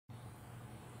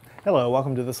Hello,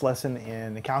 welcome to this lesson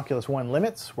in Calculus 1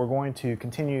 limits. We're going to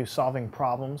continue solving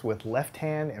problems with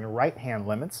left-hand and right-hand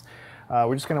limits.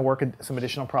 We're just going to work some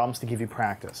additional problems to give you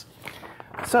practice.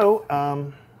 So,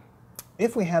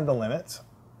 if we have the limits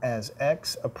as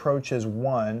x approaches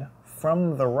 1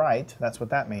 from the right, that's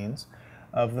what that means,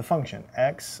 of the function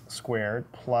x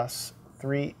squared plus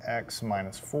 3x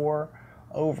minus 4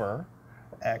 over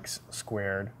x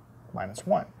squared minus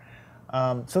 1.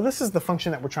 So this is the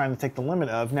function that we're trying to take the limit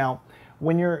of. Now,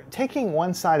 when you're taking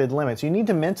one-sided limits, you need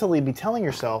to mentally be telling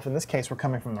yourself, in this case we're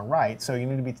coming from the right, so you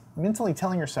need to be mentally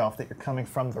telling yourself that you're coming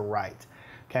from the right.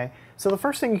 Okay? So the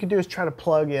first thing you can do is try to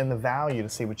plug in the value to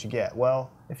see what you get.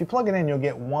 Well, if you plug it in, you'll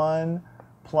get 1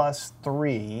 plus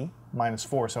 3 minus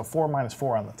 4, so 4 minus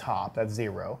 4 on the top, that's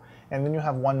 0. And then you'll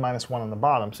have 1 minus 1 on the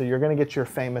bottom, so you're going to get your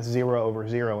famous 0 over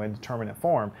 0 in determinate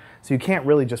form, so you can't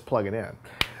really just plug it in.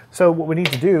 So what we need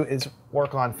to do is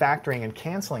work on factoring and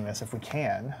canceling this if we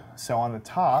can. So on the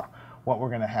top, what we're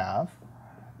going to have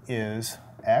is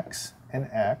x,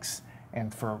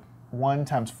 and for 1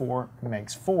 times 4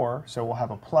 makes 4, so we'll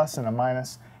have a plus and a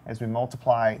minus. As we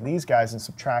multiply these guys and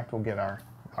subtract, we'll get our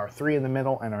 3 in the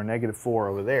middle and our negative 4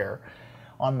 over there.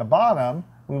 On the bottom,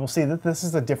 we will see that this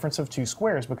is the difference of two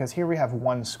squares, because here we have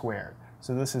 1 squared.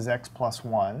 So this is x plus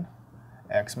 1,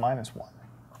 x minus 1.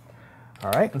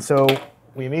 All right, and so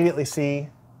we immediately see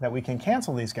that we can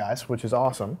cancel these guys, which is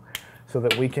awesome, so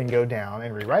that we can go down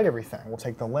and rewrite everything. We'll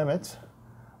take the limit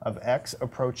of x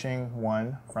approaching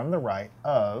 1 from the right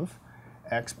of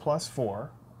x plus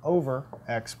 4 over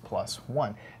x plus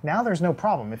 1. Now there's no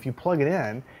problem. If you plug it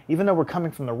in, even though we're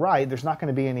coming from the right, there's not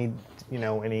going to be any,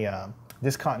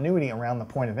 discontinuity around the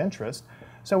point of interest.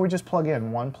 So we just plug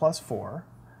in 1 plus 4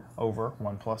 over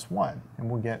 1 plus 1, and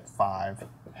we'll get 5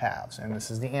 halves. And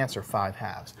this is the answer, 5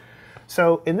 halves.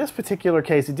 So in this particular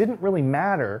case, it didn't really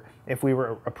matter if we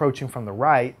were approaching from the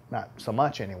right, not so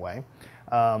much anyway,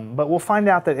 but we'll find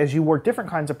out that as you work different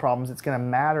kinds of problems, it's going to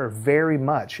matter very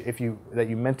much that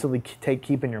you mentally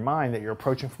keep in your mind that you're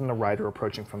approaching from the right or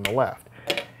approaching from the left.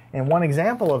 And one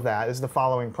example of that is the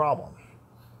following problem.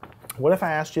 What if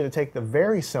I asked you to take the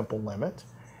very simple limit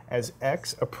as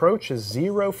x approaches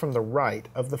 0 from the right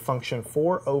of the function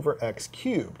 4 over x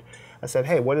cubed? I said,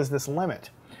 hey, what is this limit?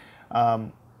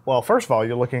 Well, first of all,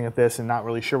 you're looking at this and not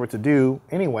really sure what to do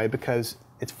anyway, because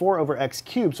it's 4 over x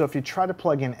cubed. So if you try to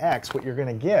plug in x, what you're going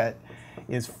to get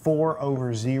is 4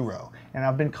 over 0. And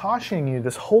I've been cautioning you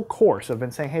this whole course. I've been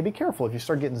saying, hey, be careful if you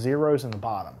start getting zeros in the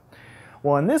bottom.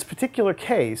 Well, in this particular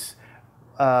case,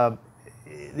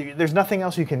 there's nothing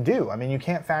else you can do. I mean, you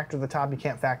can't factor the top, you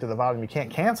can't factor the bottom, you can't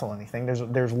cancel anything.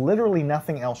 There's literally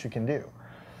nothing else you can do.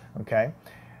 Okay?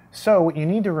 So what you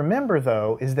need to remember,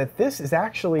 though, is that this is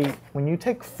actually, when you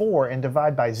take 4 and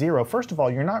divide by 0, first of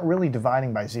all, you're not really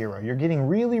dividing by 0. You're getting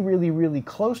really, really, really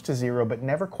close to 0, but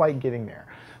never quite getting there.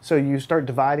 So you start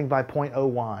dividing by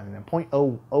 0.01, and then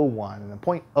 0.001, and then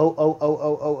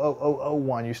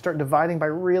 0.000000001. You start dividing by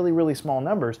really, really small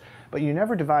numbers, but you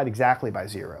never divide exactly by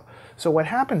 0. So what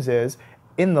happens is,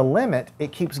 in the limit,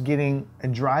 it keeps getting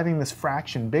and driving this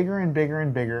fraction bigger and bigger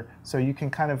and bigger, so you can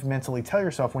kind of mentally tell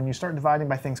yourself when you start dividing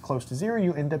by things close to 0,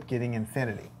 you end up getting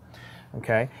infinity.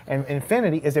 Okay? And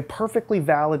infinity is a perfectly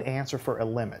valid answer for a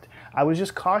limit. I was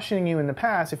just cautioning you in the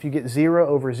past, if you get 0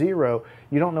 over 0,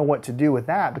 you don't know what to do with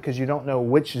that because you don't know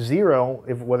which 0,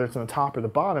 whether it's on the top or the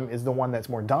bottom, is the one that's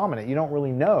more dominant. You don't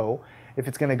really know if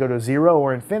it's going to go to 0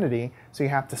 or infinity, so you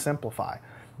have to simplify.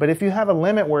 But if you have a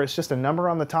limit where it's just a number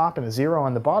on the top and a 0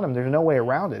 on the bottom, there's no way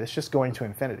around it. It's just going to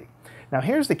infinity. Now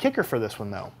here's the kicker for this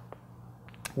one, though.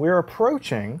 We're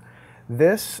approaching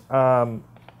this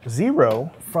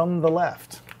 0 from the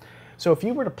left. So if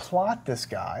you were to plot this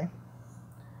guy,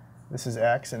 this is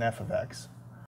x and f of x,